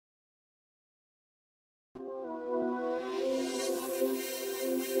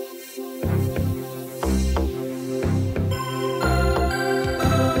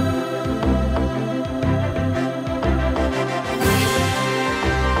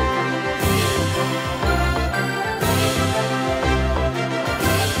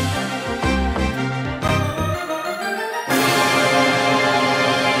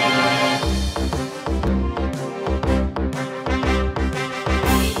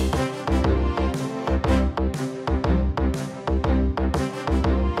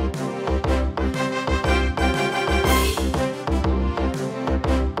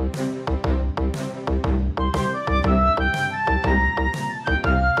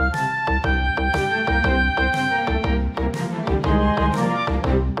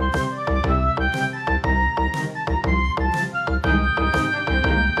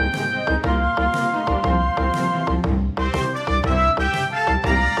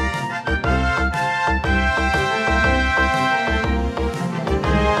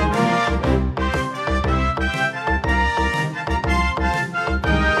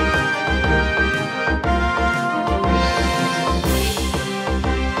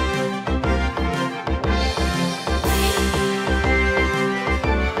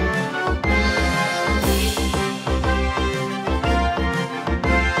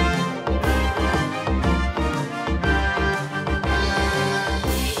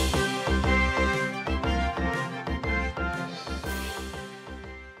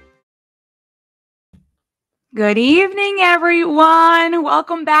Good evening, everyone.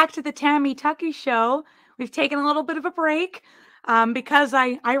 Welcome back to the Tammy Tuckey Show. We've taken a little bit of a break because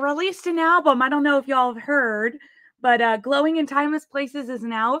I released an album. I don't know if y'all have heard, but Glowing in Timeless Places is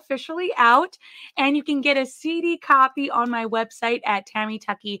now officially out, and you can get a CD copy on my website at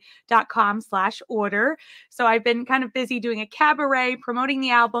tammytuckey.com/order. So I've been kind of busy doing a cabaret, promoting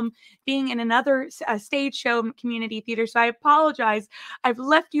the album, being in another stage show, community theater. So I apologize. I've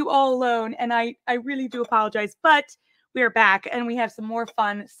left you all alone, and I really do apologize, but we are back and we have some more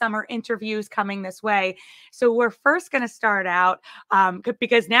fun summer interviews coming this way. So we're first going to start out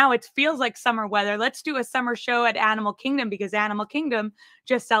because now it feels like summer weather. Let's do a summer show at Animal Kingdom because Animal Kingdom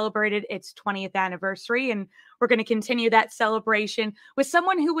just celebrated its 20th anniversary. And we're going to continue that celebration with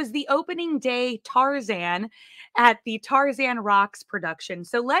someone who was the opening day Tarzan at the Tarzan Rocks production.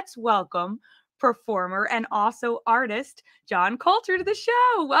 So let's welcome performer and also artist John Coulter to the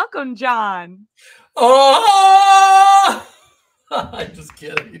show. Welcome, John. Oh, I'm just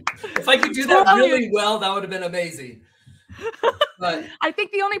kidding. If I could do that really well, that would have been amazing. But I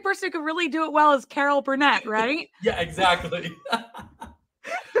think the only person who could really do it well is Carol Burnett, right? Yeah, exactly.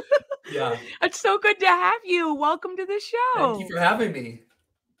 Yeah. It's so good to have you. Welcome to the show. Thank you for having me.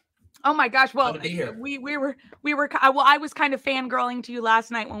 Oh my gosh! Well, we were well. I was kind of fangirling to you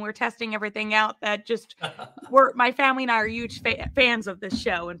last night when we were testing everything out. That just my family and I are huge fans of this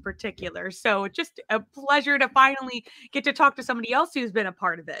show in particular. So just a pleasure to finally get to talk to somebody else who's been a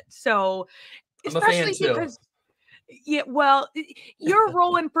part of it. So especially because. Yeah, well, your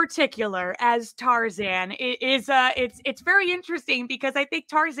role in particular as Tarzan is it's very interesting because I think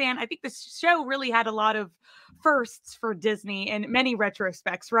the show really had a lot of firsts for Disney in many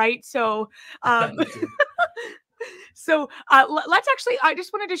retrospects, right? So let's actually, I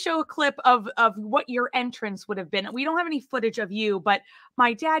just wanted to show a clip of what your entrance would have been. We don't have any footage of you, but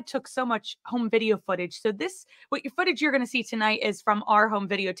my dad took so much home video footage. So what your footage you're going to see tonight is from our home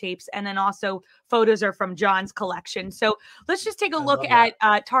videotapes. And then also photos are from John's collection. So let's just take a look at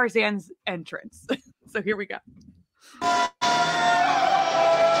Tarzan's entrance. So here we go.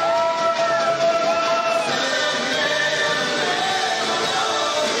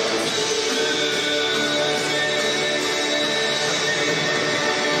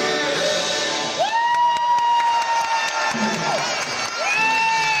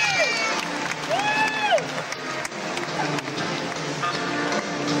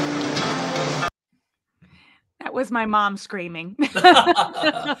 That was my mom screaming.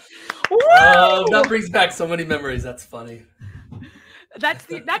 That brings back so many memories. That's funny.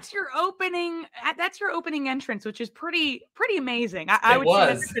 That's your opening entrance, which is pretty amazing. I would say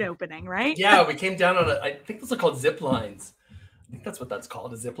that's a good opening, right? Yeah, we came down on I think those are called zip lines. I think that's what that's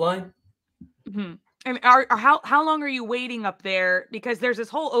called, a zip line. Mm-hmm. And how long are you waiting up there? Because there's this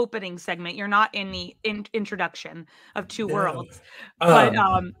whole opening segment. You're not in the introduction of Two Worlds. But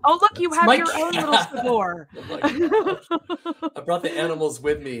oh look, you have your own little store. I brought the animals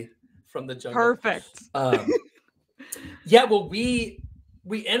with me from the jungle. Perfect. Yeah, well, we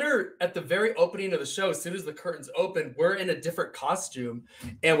enter at the very opening of the show. As soon as the curtains open, we're in a different costume,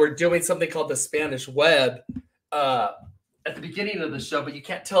 and we're doing something called the Spanish Web. at the beginning of the show, but you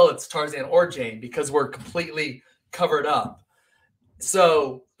can't tell it's Tarzan or Jane because we're completely covered up.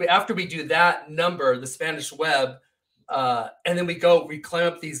 So after we do that number, the Spanish Web, and then we climb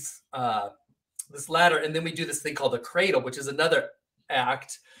up this ladder, and then we do this thing called the cradle, which is another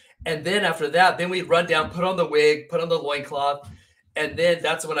act. And then after that, then we run down, put on the wig, put on the loincloth, and then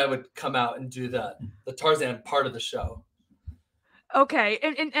that's when I would come out and do the Tarzan part of the show. Okay,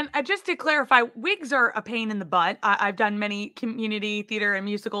 and just to clarify, wigs are a pain in the butt. I've done many community theater and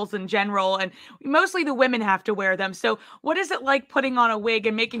musicals in general, and mostly the women have to wear them. So what is it like putting on a wig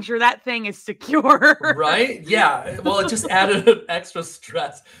and making sure that thing is secure? Right? Yeah. Well, it just added an extra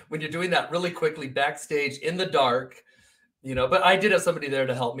stress when you're doing that really quickly backstage in the dark, you know, but I did have somebody there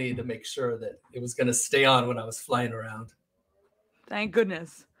to help me to make sure that it was going to stay on when I was flying around. Thank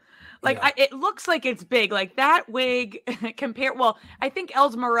goodness. Like, yeah. It looks like it's big. Like that wig well, I think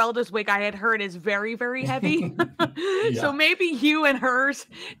Esmeralda's wig I had heard is very, very heavy. Yeah. So maybe you and hers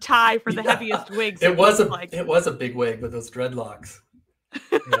tie for the heaviest wigs. It was a big wig with those dreadlocks.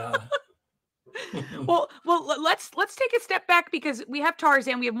 Yeah. well, let's take a step back because we have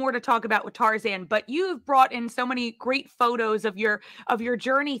Tarzan. We have more to talk about with Tarzan, but you've brought in so many great photos of your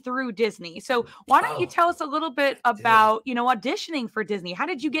journey through Disney. So why don't you tell us a little bit about, you know, auditioning for Disney? How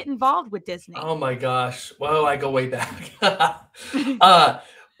did you get involved with Disney? Oh my gosh. Well, I go way back.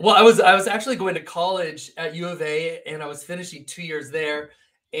 Well, I was actually going to college at U of A, and I was finishing 2 years there,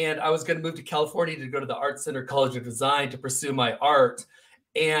 and I was going to move to California to go to the Art Center College of Design to pursue my art.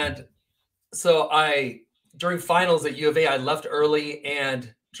 And so during finals at U of A, I left early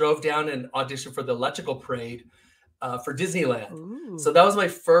and drove down and auditioned for the Electrical Parade for Disneyland. Ooh. So that was my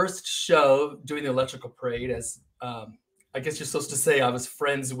first show doing the Electrical Parade. As I guess you're supposed to say, I was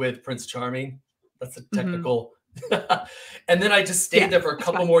friends with Prince Charming. That's a technical. Mm-hmm. And then I just stayed there for a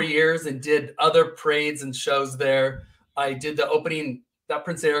couple more years and did other parades and shows there. I did the opening. That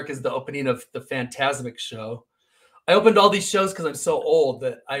Prince Eric is the opening of the Fantasmic show. I opened all these shows because I'm so old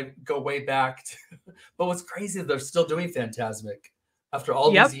that I go way back. But what's crazy is they're still doing Fantasmic after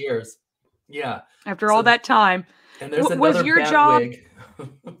all these years. Yeah. After all that time. And there's another wig.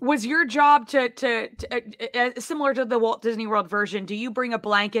 Was your job to similar to the Walt Disney World version? Do you bring a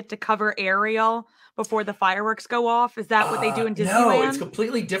blanket to cover Ariel before the fireworks go off? Is that what they do in Disneyland? No, it's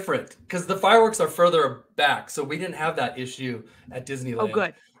completely different because the fireworks are further back. So we didn't have that issue at Disneyland. Oh,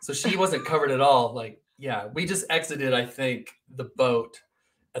 good. So she wasn't covered at all. Like, yeah, we just exited, I think, the boat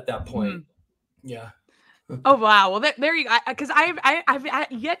at that point. Mm. Yeah. Oh, wow. Well, there you go. Because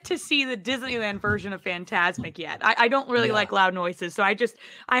I've yet to see the Disneyland version of Fantasmic yet. I don't really like loud noises. So I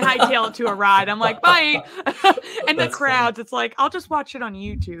hightail it to a ride. I'm like, bye. And the crowds, it's like, I'll just watch it on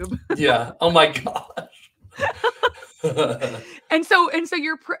YouTube. Yeah. Oh, my gosh. And so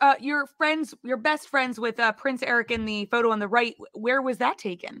your best friends with Prince Eric in the photo on the right, where was that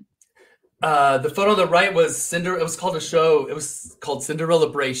taken? The photo on the right was it was called a show. It was called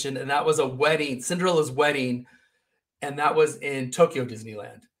Cinderellabration, and that was a wedding, Cinderella's wedding, and that was in Tokyo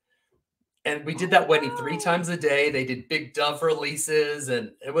Disneyland. And we did that wedding 3 times a day. They did big Dove releases,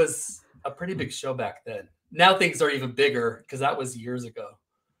 and it was a pretty big show back then. Now things are even bigger because that was years ago.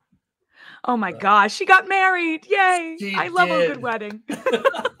 Oh my gosh, she got married! Yay! I love a good wedding.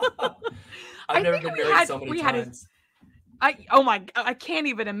 I've never been married so many times. I can't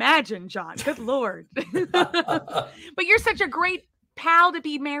even imagine, John. Good Lord. But you're such a great pal to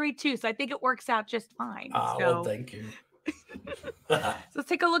be married to, so I think it works out just fine. Oh, well, thank you. So let's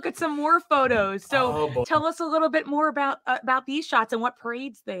take a look at some more photos. So tell us a little bit more about these shots and what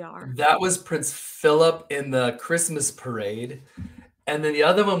parades they are. That was Prince Philip in the Christmas parade. And then the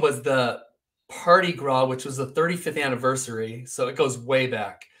other one was the Party Gras, which was the 35th anniversary. So it goes way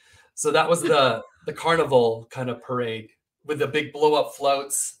back. So that was the carnival kind of parade with the big blow up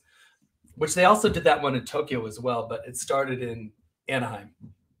floats, which they also did that one in Tokyo as well, but it started in Anaheim.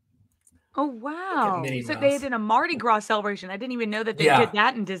 Oh, wow. So they did a Mardi Gras celebration. I didn't even know that they did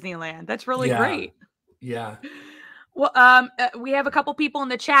that in Disneyland. That's really great. Yeah. Well, we have a couple people in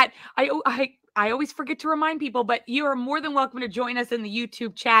the chat. I always forget to remind people, but you are more than welcome to join us in the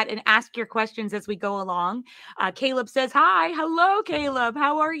YouTube chat and ask your questions as we go along. Caleb says, hi. Hello, Caleb.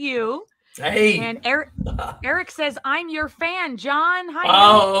 How are you? Hey. And Eric says, I'm your fan, John. Hi.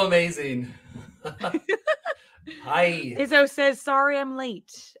 Oh, Eric. Amazing. Hi. Izzo says, sorry I'm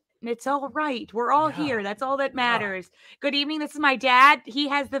late. It's all right. We're all here. That's all that matters. Good evening. This is my dad. He's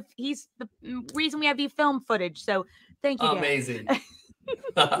the reason we have the film footage. So thank you, Dad. Amazing.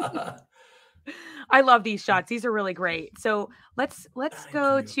 I love these shots. These are really great. So let's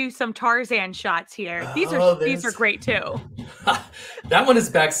go to some Tarzan shots here. These are great too. That one is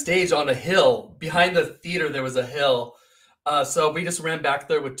backstage on a hill. Behind the theater, there was a hill. So we just ran back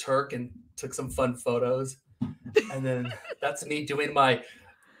there with Turk and took some fun photos. And then that's me doing my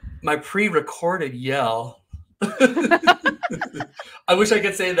pre-recorded yell. I wish I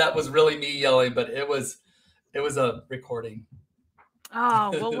could say that was really me yelling, but it was a recording.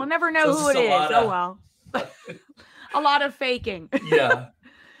 Oh, well, we'll never know who it is. Oh, well. A lot of faking. Yeah.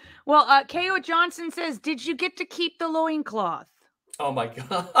 Well, K.O. Johnson says, did you get to keep the loincloth? Oh, my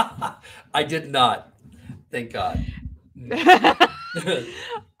God. I did not. Thank God.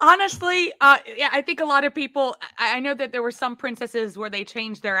 Honestly, yeah, I think a lot of people, I know that there were some princesses where they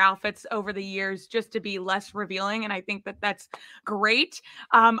changed their outfits over the years just to be less revealing. And I think that that's great.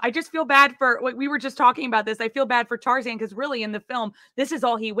 I just feel bad for, we were just talking about this. I feel bad for Tarzan because really in the film, this is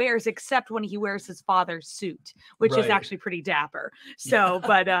all he wears except when he wears his father's suit, which is actually pretty dapper. So,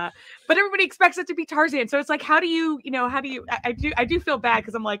 but everybody expects it to be Tarzan. So it's like, how do you, I do feel bad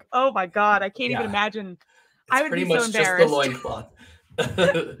because I'm like, oh my God, I can't even imagine. I would be so embarrassed. Just the loincloth.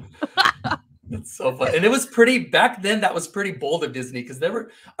 It's so fun. And it was pretty, back then, that was pretty bold of Disney because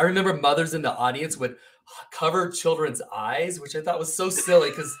I remember mothers in the audience would cover children's eyes, which I thought was so silly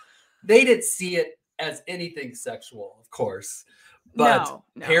because they didn't see it as anything sexual, of course. But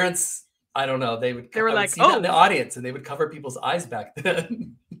parents, I don't know, they were like, see that in the audience and they would cover people's eyes back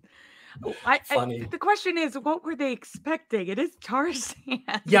then. Funny. The question is, what were they expecting? It is Tarzan.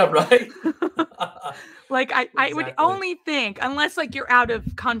 Yeah, right. Like I would only think, unless like you're out of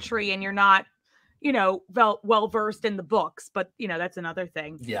country and you're not, well versed in the books, but that's another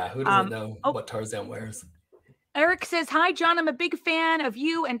thing. Yeah, who doesn't know what Tarzan wears? Eric says, hi, John. I'm a big fan of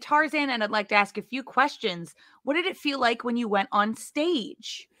you and Tarzan, and I'd like to ask a few questions. What did it feel like when you went on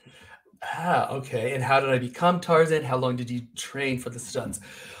stage? Okay. And how did I become Tarzan? How long did you train for the stunts?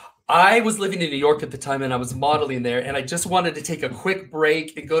 I was living in New York at the time and I was modeling there and I just wanted to take a quick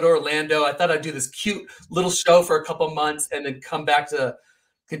break and go to Orlando. I thought I'd do this cute little show for a couple months and then come back to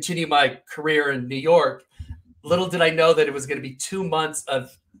continue my career in New York. Little did I know that it was going to be 2 months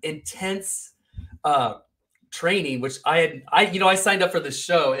of intense training, which I signed up for this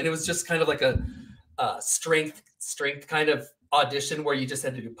show and it was just kind of like a strength kind of audition where you just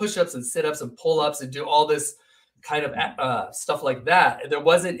had to do push-ups and sit-ups and pull-ups and do all this kind of stuff like that. There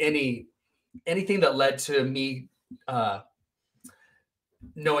wasn't anything that led to me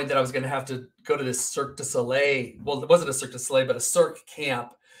knowing that I was going to have to go to this Cirque du Soleil. Well, it wasn't a Cirque du Soleil, but a Cirque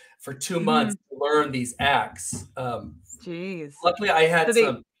camp for 2 months to learn these acts. Jeez. Luckily, I had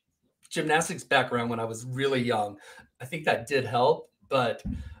some gymnastics background when I was really young. I think that did help, but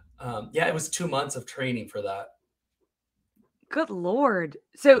it was 2 months of training for that. Good Lord.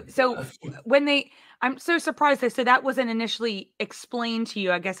 So when I'm so surprised that that wasn't initially explained to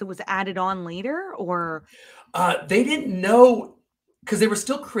you. I guess it was added on later, or they didn't know because they were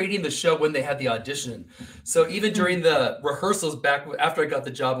still creating the show when they had the audition. So even during the rehearsals back after I got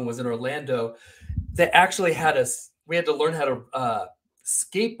the job and was in Orlando, they actually we had to learn how to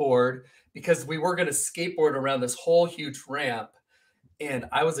skateboard because we were going to skateboard around this whole huge ramp. And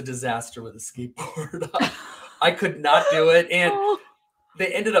I was a disaster with a skateboard. I could not do it. And they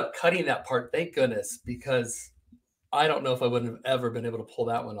ended up cutting that part, thank goodness, because I don't know if I would have ever been able to pull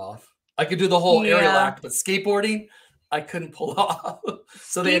that one off. I could do the whole aerial act, but skateboarding, I couldn't pull off.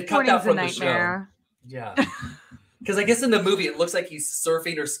 So they had cut that from the show. Yeah. Because I guess in the movie, it looks like he's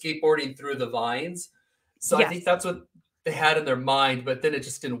surfing or skateboarding through the vines. So I think that's what they had in their mind, but then it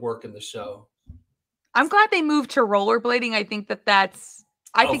just didn't work in the show. I'm glad they moved to rollerblading. I think that's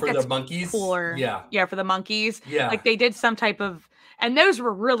the monkeys? Cooler. Yeah, for the monkeys. Yeah. Like they did some type of, and those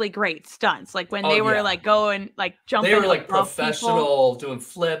were really great stunts. Like when they were like going, like jumping. They were like professional, doing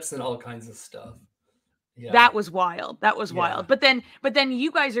flips and all kinds of stuff. Yeah. That was wild. That was wild. But then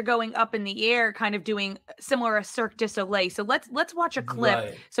you guys are going up in the air, kind of doing similar to Cirque du Soleil. So let's watch a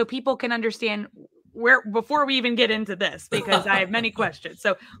clip so people can understand where before we even get into this, because I have many questions.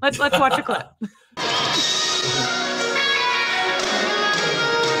 So let's watch a clip.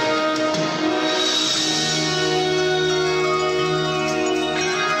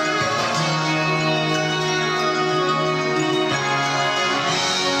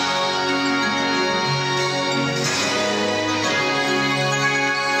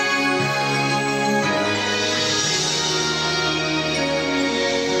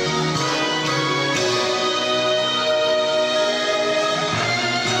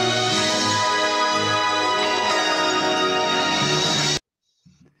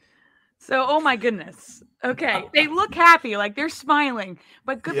 So, oh my goodness. Okay, they look happy, like they're smiling,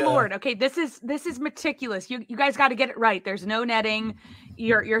 but good Yeah. Lord. Okay, this is meticulous. You guys got to get it right. There's no netting.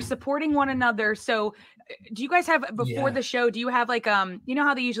 You're supporting one another. So, do you guys have before Yeah. the show? Do you have like you know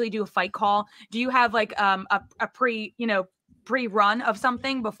how they usually do a fight call? Do you have like a pre-run of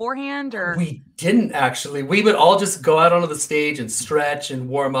something beforehand, or We didn't actually. We would all just go out onto the stage and stretch and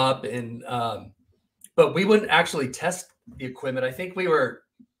warm up, and but we wouldn't actually test the equipment. I think we were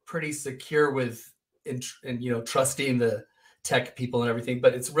pretty secure with in trusting the tech people and everything.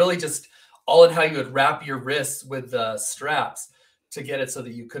 But it's really just all in how you would wrap your wrists with straps to get it so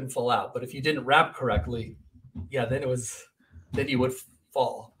that you couldn't fall out. But if you didn't wrap correctly, yeah, then you would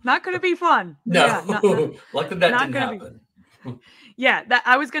fall. not going to be fun? No, Yeah, luckily that not didn't gonna happen. Yeah, that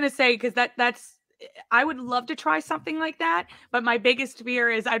I was gonna say because that's I would love to try something like that, but my biggest fear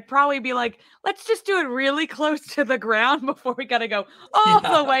is I'd probably be like, let's just do it really close to the ground before we gotta go all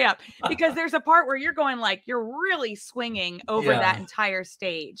the way up. Because there's a part where you're going like you're really swinging over that entire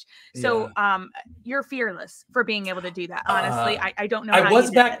stage. So you're fearless for being able to do that. Honestly, I don't know. I how was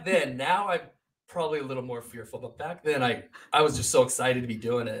you did back it. then. Now I'm probably a little more fearful, but back then I was just so excited to be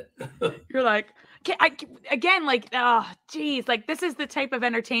doing it. You're like, again, like, oh, geez, like this is the type of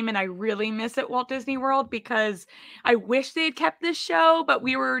entertainment I really miss at Walt Disney World because I wish they had kept this show, but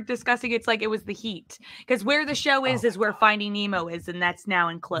we were discussing it's like it was the heat because where the show is where Finding Nemo is, and that's now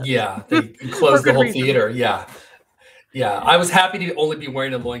enclosed. Yeah, they closed the whole theater. Yeah. Yeah. I was happy to only be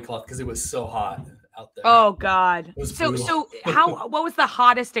wearing a loincloth because it was so hot out there. Oh God. So brutal. what was the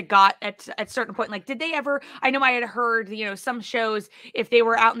hottest it got at certain point? Like, did they ever, I know I had heard, some shows, if they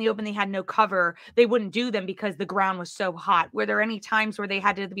were out in the open, they had no cover, they wouldn't do them because the ground was so hot. Were there any times where they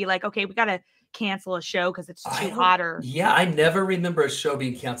had to be like, okay, we got to cancel a show because it's too hot? Or yeah, I never remember a show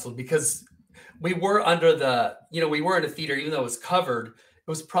being canceled because we were under the, we were in a theater, even though it was covered, it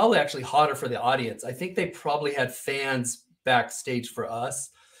was probably actually hotter for the audience. I think they probably had fans backstage for us.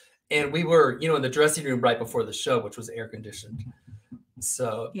 And we were, in the dressing room right before the show, which was air conditioned.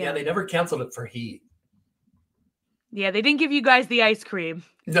 So yeah, they never canceled it for heat. Yeah, they didn't give you guys the ice cream.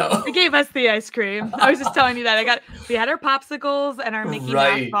 No, they gave us the ice cream. I was just telling you that we had our popsicles and our Mickey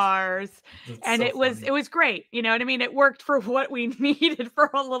Mouse bars, and it was great. You know what I mean? It worked for what we needed for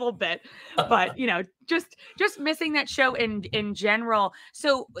a little bit, but just missing that show in general.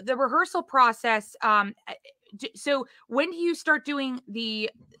 So the rehearsal process. So when do you start doing the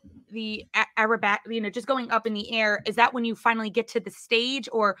aerobatic, just going up in the air? Is that when you finally get to the stage,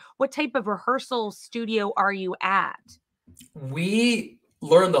 or what type of rehearsal studio are you at? We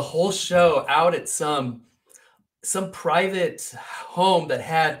learned the whole show out at some private home that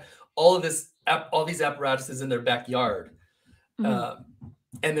had all these apparatuses in their backyard. And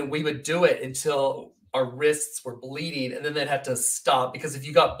then we would do it until our wrists were bleeding, and then they'd have to stop because if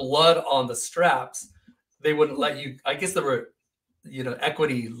you got blood on the straps, they wouldn't let you. I guess there were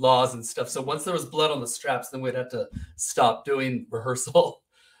equity laws and stuff. So once there was blood on the straps, then we'd have to stop doing rehearsal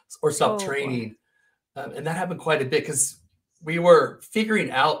or stop training. And that happened quite a bit because we were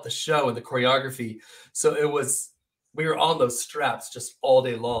figuring out the show and the choreography. So we were on those straps just all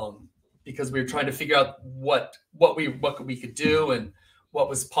day long because we were trying to figure out what we could do and what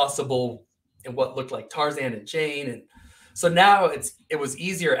was possible and what looked like Tarzan and Jane. And so now it was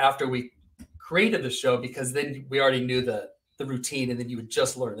easier after we created the show because then we already knew the routine, and then you would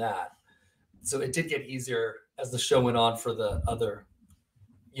just learn that. So it did get easier as the show went on for the other,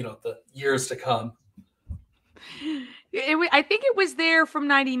 the years to come. I think it was there from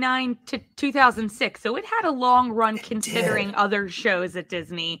 99 to 2006. So it had a long run considering other shows at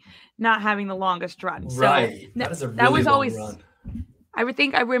Disney not having the longest run. Right. So that is a really long run.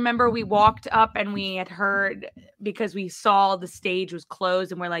 I remember we walked up and we had heard, because we saw the stage was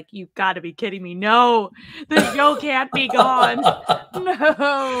closed, and we're like, you got to be kidding me. No, the show can't be gone.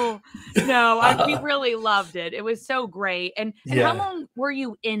 No. We really loved it. It was so great. And how long were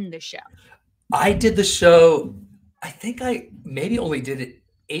you in the show? I did the show, I think I maybe only did it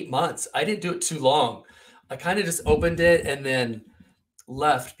 8 months. I didn't do it too long. I kind of just opened it and then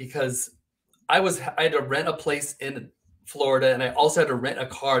left because I had to rent a place in Florida, and I also had to rent a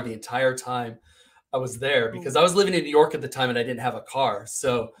car the entire time I was there because I was living in New York at the time and I didn't have a car.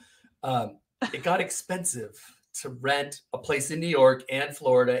 So it got expensive to rent a place in New York and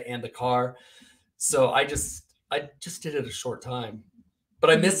Florida and the car. So I just did it a short time, but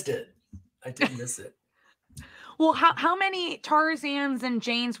I missed it. I did miss it. Well, how many Tarzans and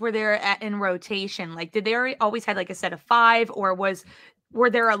Janes were there in rotation? Like, did they always had like a set of 5, or was were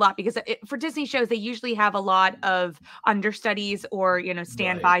there a lot? Because for Disney shows, they usually have a lot of understudies or, you know,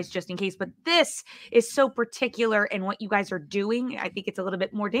 standbys just in case. But this is so particular in what you guys are doing. I think it's a little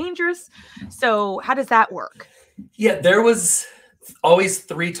bit more dangerous. So how does that work? Yeah, there was always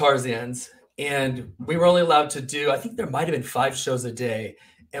 3 Tarzans, and we were only allowed to do, I think there might have been 5 shows a day,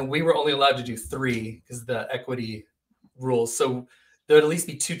 and we were only allowed to do 3 because of the equity rules. So there would at least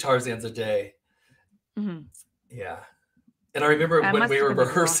be 2 Tarzans a day. Mm-hmm. Yeah. And I remember when we were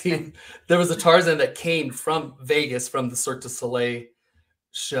rehearsing, there was a Tarzan that came from Vegas from the Cirque du Soleil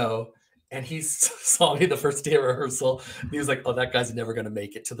show. And he saw me the first day of rehearsal. And he was like, oh, that guy's never going to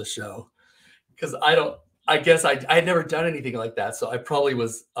make it to the show. Because I guess I had never done anything like that. So I probably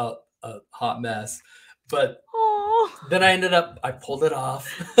was a hot mess. But then I pulled it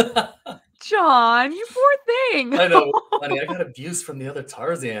off. John, you poor thing. I know. Funny, I got abuse from the other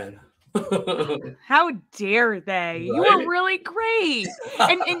Tarzan. How dare they? Right? You were really great.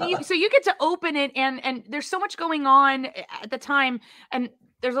 And so you get to open it, and there's so much going on at the time, and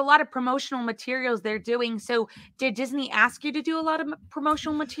there's a lot of promotional materials they're doing. So did Disney ask you to do a lot of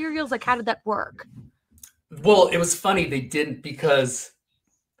promotional materials? Like, how did that work? Well, it was funny they didn't, because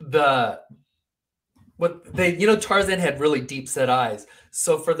Tarzan had really deep set eyes.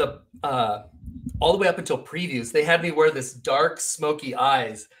 So for the all the way up until previews, they had me wear this dark, smoky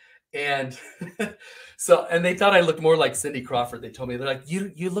eyes. And and they thought I looked more like Cindy Crawford. They told me, they're like,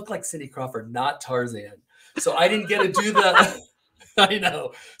 you look like Cindy Crawford, not Tarzan. So I didn't get to do I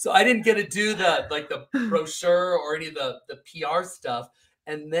know. So I didn't get to do the brochure or any of the PR stuff.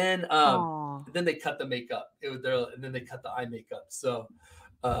 And then they cut the makeup. And then they cut the eye makeup. So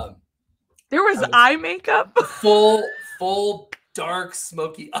there was eye makeup? Full dark,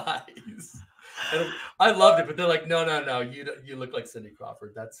 smoky eyes. And I loved it, but they're like, no, you look like Cindy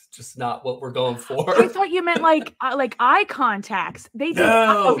Crawford. That's just not what we're going for. I thought you meant like eye contacts. They did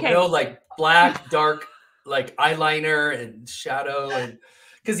no, like black, dark, like eyeliner and shadow, and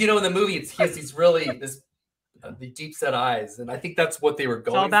because in the movie he has these really the deep set eyes, and I think that's what they were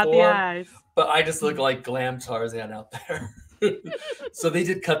going for. It's all about the eyes. But I just look like glam Tarzan out there, so they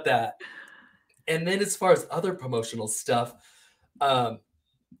did cut that. And then as far as other promotional stuff,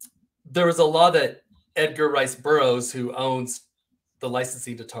 there was a law that Edgar Rice Burroughs, who owns the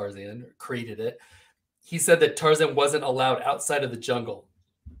licensing to Tarzan, created it. He said that Tarzan wasn't allowed outside of the jungle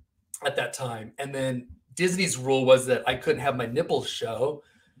at that time. And then Disney's rule was that I couldn't have my nipples show.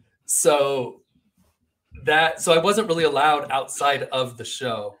 So I wasn't really allowed outside of the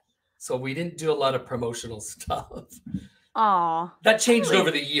show. So we didn't do a lot of promotional stuff. Aw. That changed over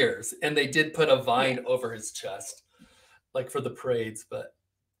the years. And they did put a vine over his chest, like for the parades, but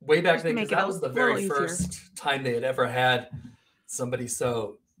way back then, because that was the very first time they had ever had somebody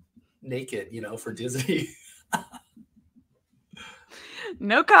so naked, for Disney.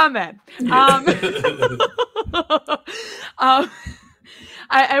 No comment.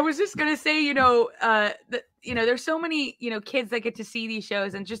 I was just gonna say, there's so many, kids that get to see these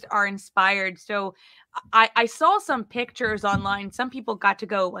shows and just are inspired. So I saw some pictures online. Some people got to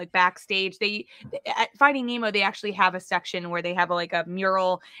go like backstage. At Finding Nemo, they actually have a section where they have a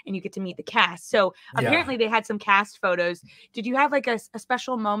mural and you get to meet the cast. So apparently they had some cast photos. Did you have like a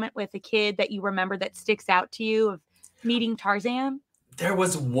special moment with a kid that you remember that sticks out to you of meeting Tarzan? There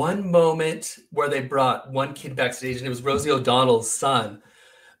was one moment where they brought one kid backstage, and it was Rosie O'Donnell's son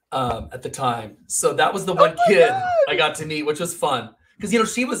at the time. So that was the one kid I got to meet, which was fun.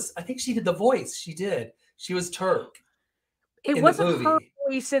 Because, I think she did the voice. She did. She was Turk. It wasn't her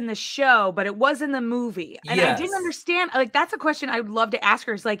voice in the show, but it was in the movie. And I didn't understand. Like, that's a question I would love to ask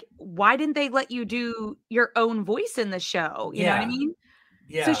her. Is like, why didn't they let you do your own voice in the show? You know what I mean?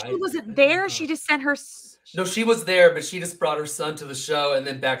 Yeah. So she wasn't there. She just sent her. No, she was there, but she just brought her son to the show and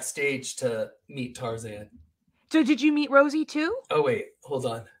then backstage to meet Tarzan. So did you meet Rosie too? Oh, wait. Hold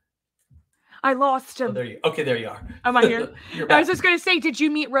on. I lost him. Oh, there you are. Am I here? I was just going to say, did you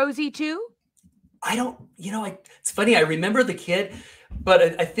meet Rosie too? I don't, it's funny. I remember the kid,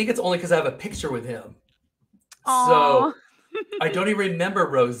 but I think it's only because I have a picture with him. Aww. So I don't even remember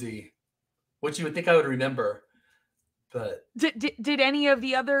Rosie, which you would think I would remember. But did any of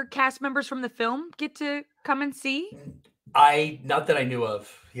the other cast members from the film get to come and see? Not that I knew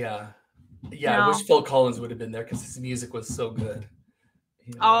of. Yeah. I wish Phil Collins would have been there because his music was so good.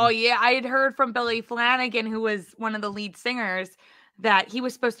 Oh, yeah. I had heard from Billy Flanagan, who was one of the lead singers, that he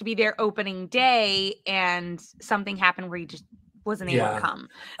was supposed to be there opening day and something happened where he just wasn't able to come.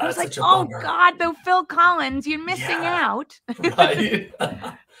 I was like, oh, God, though, Phil Collins, you're missing out. Right.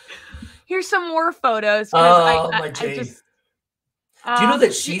 Here's some more photos. My Jane. Do you know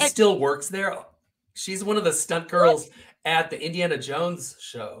that she still works there? She's one of the stunt girls at the Indiana Jones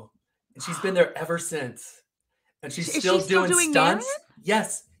show, and she's been there ever since. And she's Is still she still doing doing stunts.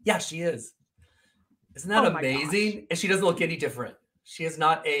 Yes. Yeah, she is. Isn't that Oh my gosh. amazing? And she doesn't look any different. She has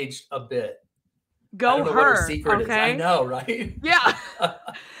not aged a bit. I Go don't know what her her, secret is. I okay? know, right? Yeah.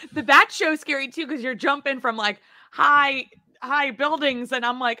 That show's scary too because you're jumping from like high buildings, and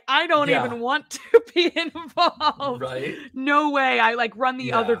I'm like, I don't Yeah. even want to be involved. Right? No way. I like run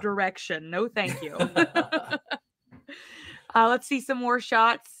the other Yeah. direction. No, thank you. Let's see some more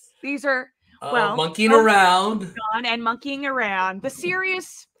shots. These are monkeying around. and monkeying around. The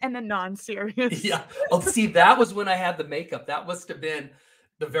serious and the non-serious. Yeah. Oh, see, that was when I had the makeup. That must have been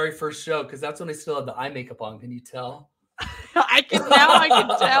the very first show because that's when I still had the eye makeup on. Can you tell? I can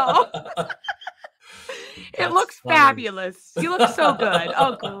tell. It looks fabulous. You look so good.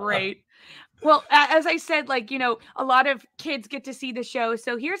 Oh, great. Well, as I said, like, you know, a lot of kids get to see the show.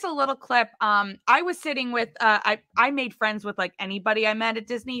 So here's a little clip. I was sitting with, I made friends with like anybody I met at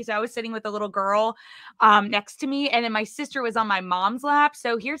Disney. So I was sitting with a little girl next to me, and then my sister was on my mom's lap.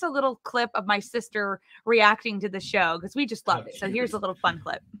 So here's a little clip of my sister reacting to the show because we just love it. So here's a little fun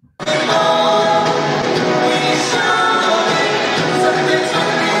clip.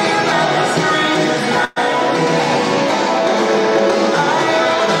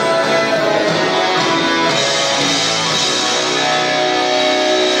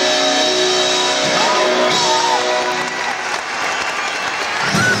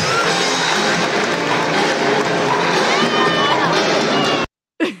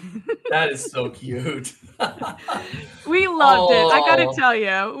 That is so cute. We loved it. I gotta tell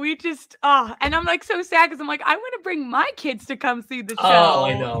you, we just and I'm like so sad because I'm like, I want to bring my kids to come see the show. Oh,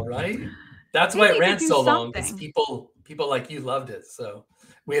 I know, right? That's why it ran so long because people like you loved it. So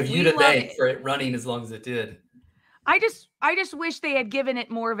we have you to thank for it running as long as it did. I just wish they had given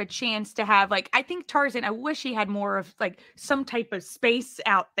it more of a chance to have like, I think Tarzan, I wish he had more of like some type of space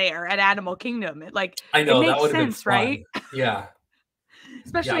out there at Animal Kingdom. It like, I know, it that makes would have sense, been fun. right? Yeah.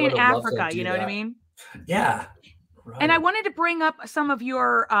 Especially in Africa, you know what I mean? Yeah. Right. And I wanted to bring up some of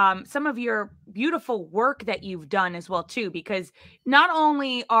your beautiful work that you've done as well too, because not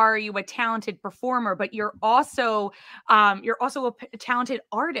only are you a talented performer, but you're also a talented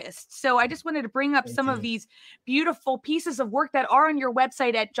artist. So I just wanted to bring up some of these beautiful pieces of work that are on your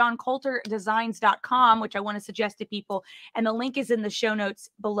website at johncoulterdesigns.com, which I want to suggest to people, and the link is in the show notes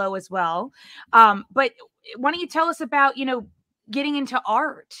below as well. But why don't you tell us about, you know, getting into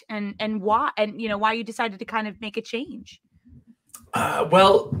art and why, and you know, why you decided to kind of make a change?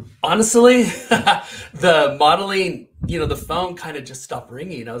 Well, honestly, the modeling, you know, the phone kind of just stopped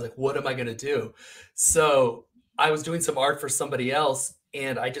ringing. I was like, what am I going to do? So I was doing some art for somebody else,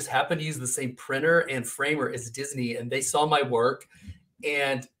 and I just happened to use the same printer and framer as Disney, and they saw my work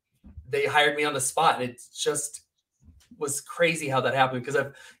and they hired me on the spot. And it just was crazy how that happened because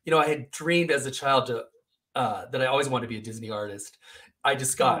I had dreamed as a child that I always wanted to be a Disney artist. I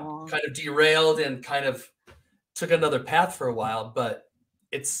just got kind of derailed and kind of took another path for a while, but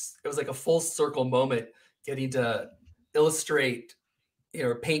it was like a full circle moment getting to illustrate, you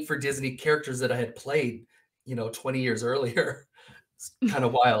know, paint for Disney characters that I had played, you know, 20 years earlier. It's kind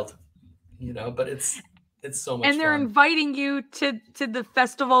of wild, you know, but it's so much fun. And they're inviting you to the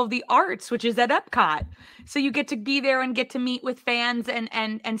Festival of the Arts, which is at Epcot. So you get to be there and get to meet with fans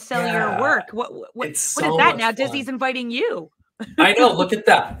and sell your work. What is that now? Fun. Disney's inviting you. I know. Look at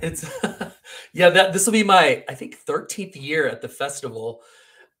that. It's this will be my, I think, 13th year at the festival.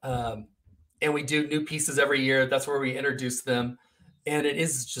 And we do new pieces every year. That's where we introduce them. And it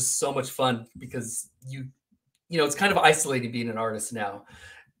is just so much fun because you know, it's kind of isolating being an artist now.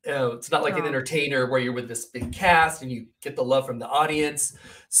 It's not like an entertainer where you're with this big cast and you get the love from the audience.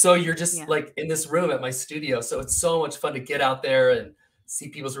 So you're just like in this room at my studio. So it's so much fun to get out there and see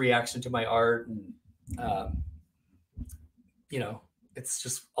people's reaction to my art. And, you know, it's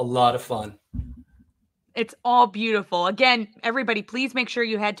just a lot of fun. It's all beautiful. Again, everybody, please make sure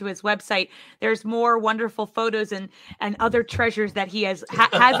you head to his website. There's more wonderful photos and other treasures that he has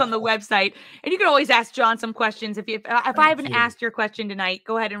on the website. And you can always ask John some questions. If I haven't asked your question tonight,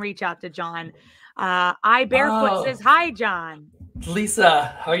 go ahead and reach out to John. I Barefoot says, hi, John.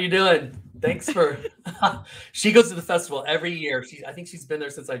 Lisa, how are you doing? Thanks for, she goes to the festival every year. I think she's been there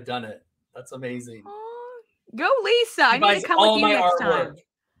since I've done it. That's amazing. Oh, go, Lisa. I need to come with you next time.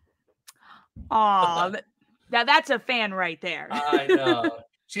 Oh, that's a fan right there. I know.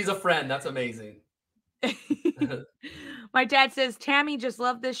 She's a friend. That's amazing. My dad says, Tammy just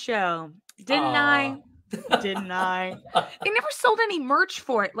loved this show. Didn't I? Didn't I? They never sold any merch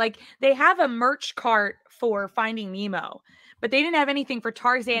for it. Like, they have a merch cart for Finding Nemo, but they didn't have anything for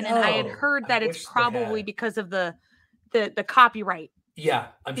Tarzan. No, and I had heard that it's probably because of the the copyright. Yeah,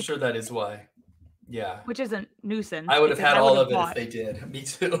 I'm sure that is why. Yeah. Which is a nuisance. I would have because had I all would of have it bought. if they did. Me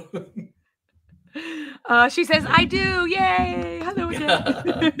too. She says, "I do, yay! Hello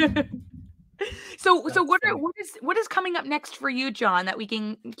again." So That's funny. what is coming up next for you, John, that we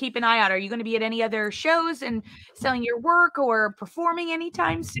can keep an eye out? Are you going to be at any other shows and selling your work or performing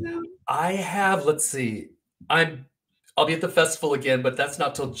anytime soon? I have, let's see. I'll be at the festival again, but that's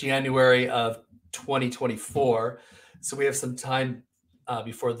not till January of 2024. So we have some time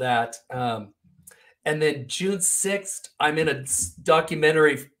before that. And then June 6th, I'm in a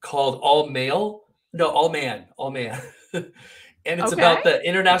documentary called All Man. And it's Okay. about the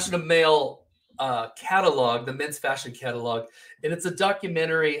International Male catalog, the men's fashion catalog. And it's a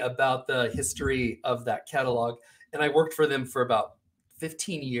documentary about the history of that catalog. And I worked for them for about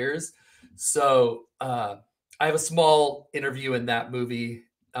 15 years. So I have a small interview in that movie.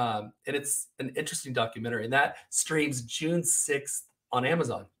 And it's an interesting documentary. And that streams June 6th on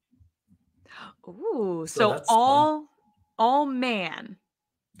Amazon. Ooh, So so that's fun. all man.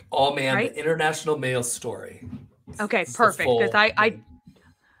 All Man, Right? the international male story. Okay, It's the perfect. Because full thing.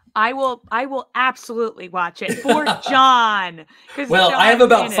 I will absolutely watch it for John. Well, I have John's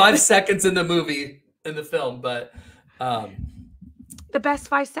about in 5 it. seconds in the film, but The best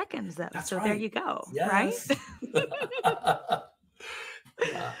 5 seconds, though. that's So right. there you go. Yes. Right?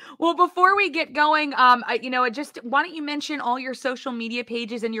 Yeah. Well, before we get going, why don't you mention all your social media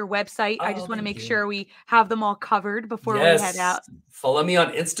pages and your website? I just Oh, want to thank make you. sure we have them all covered before we head out. Yes. Follow me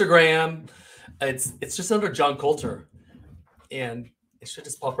on Instagram. It's just under John Coulter. And it should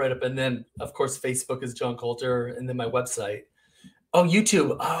just pop right up. And then, of course, Facebook is John Coulter. And then my website. Oh,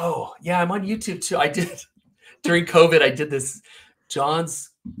 YouTube. Oh, yeah, I'm on YouTube too. I did during COVID. I did this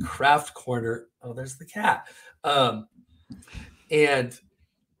John's Craft Corner. Oh, there's the cat. And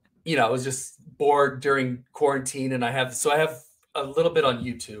I was just bored during quarantine, and I have a little bit on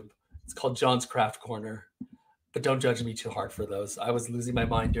YouTube. It's called John's Craft Corner. But don't judge me too hard for those. I was losing my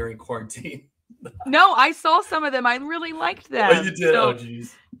mind during quarantine. No, I saw some of them. I really liked them. Oh, you did? Oh,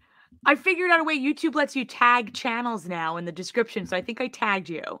 geez. I figured out a way. YouTube lets you tag channels now in the description, so I think I tagged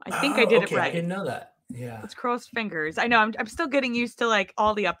you. I think I did it right. I didn't know that. Yeah. Let's cross fingers. I know I'm still getting used to like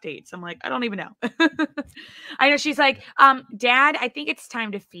all the updates. I'm like, I don't even know. I know she's like, Dad, I think it's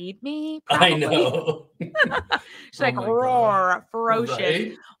time to feed me. Probably. I know. She's like, roar, ferocious.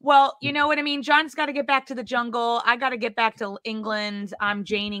 Right? Well, you know what I mean? John's got to get back to the jungle. I got to get back to England. I'm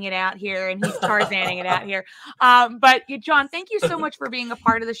Janing it out here, and he's Tarzaning it out here. But John, thank you so much for being a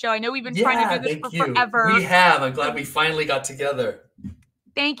part of the show. I know we've been trying to do this for forever. We have. I'm glad we finally got together.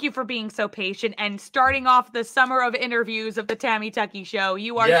 Thank you for being so patient and starting off the summer of interviews of the Tammy Tuckey Show.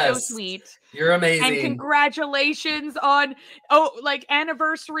 You are so sweet. You're amazing. And congratulations on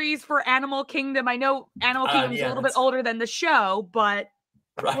anniversaries for Animal Kingdom. I know Animal Kingdom is a little bit older than the show, but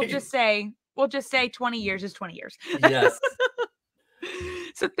we'll just say 20 years is 20 years. Yes.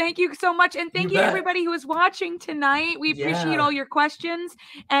 So thank you so much. And thank you to everybody who is watching tonight. We appreciate all your questions.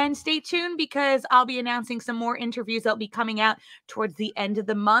 And stay tuned because I'll be announcing some more interviews that'll be coming out towards the end of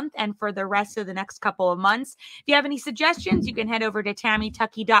the month and for the rest of the next couple of months. If you have any suggestions, you can head over to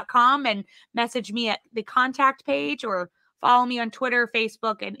TammyTuckey.com and message me at the contact page or follow me on Twitter,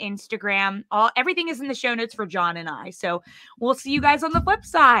 Facebook, and Instagram. Everything is in the show notes for John and I. So we'll see you guys on the flip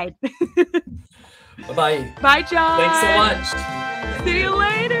side. Bye-bye. Bye, John. Thanks so much. See you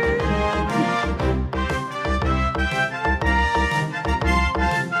later.